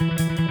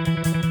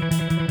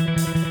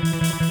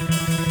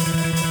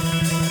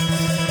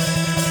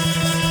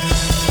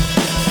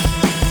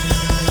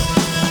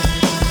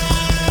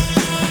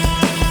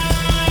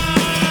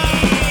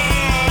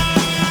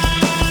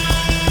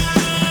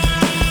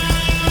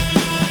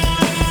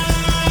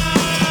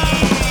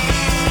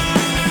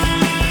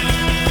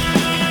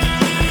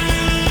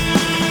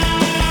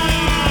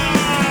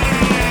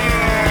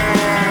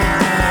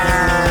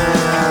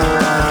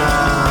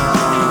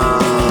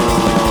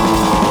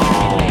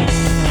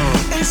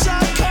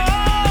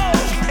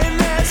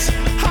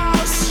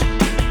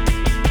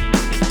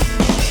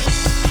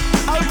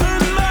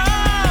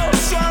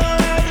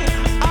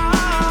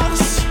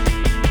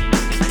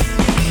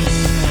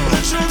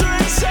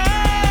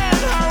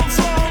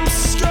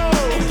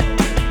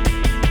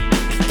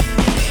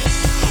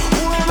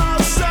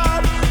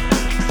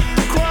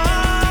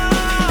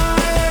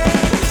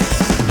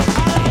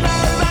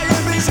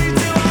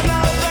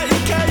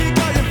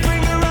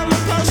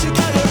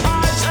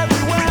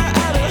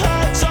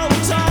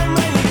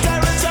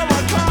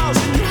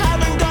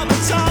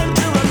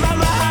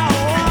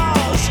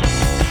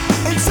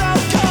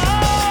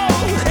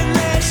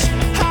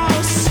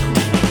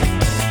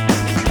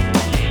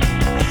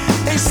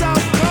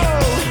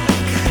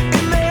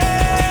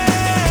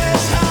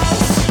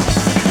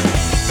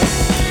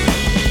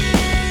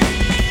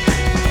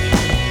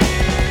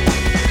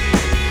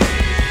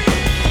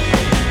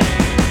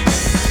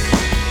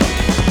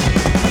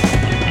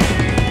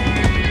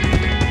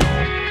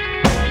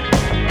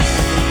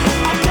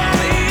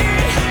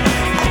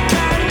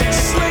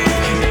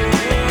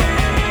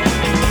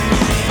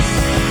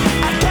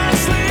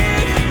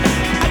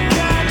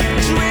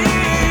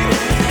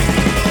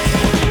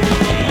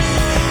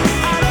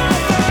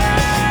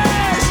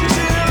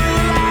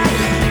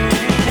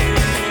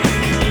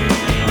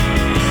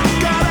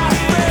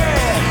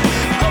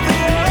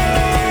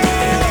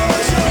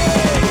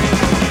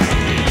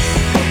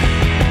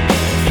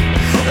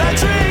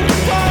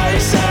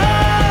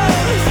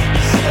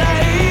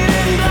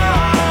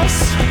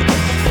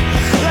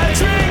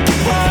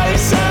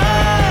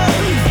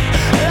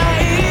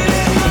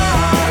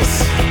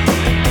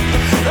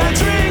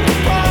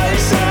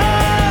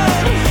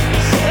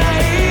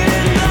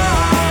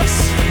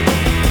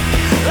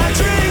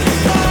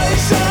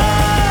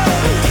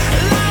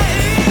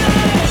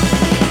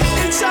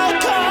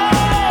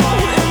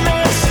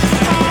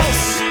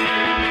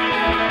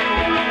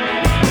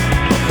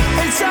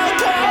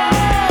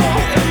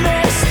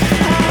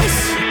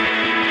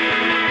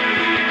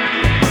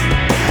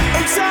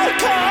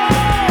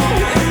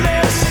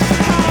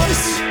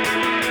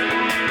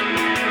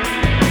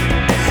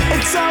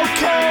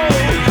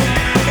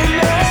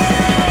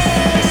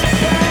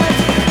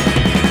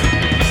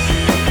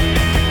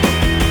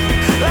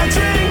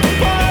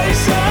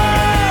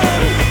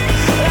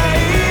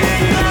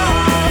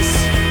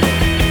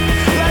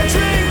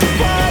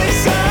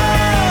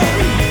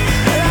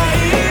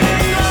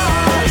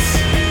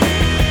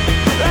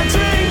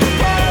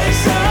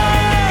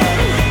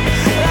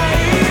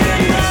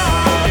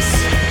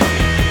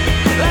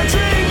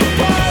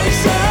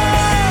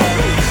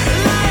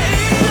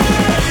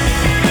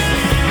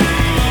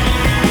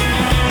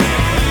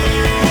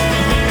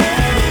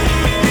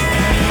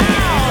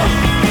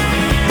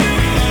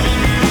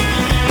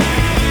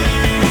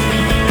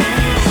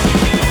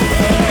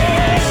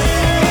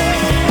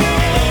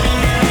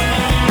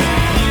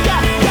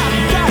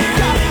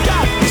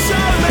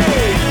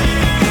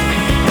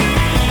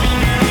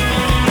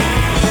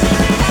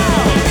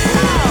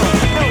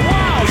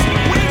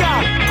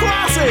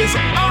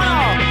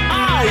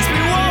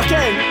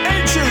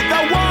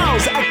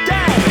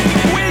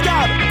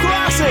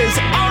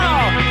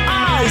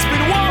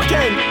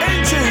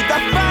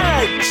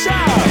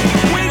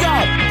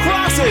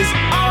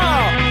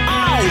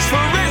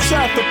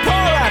 the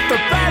poor, for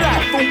better,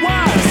 for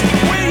worse.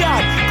 We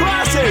got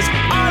crosses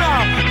on our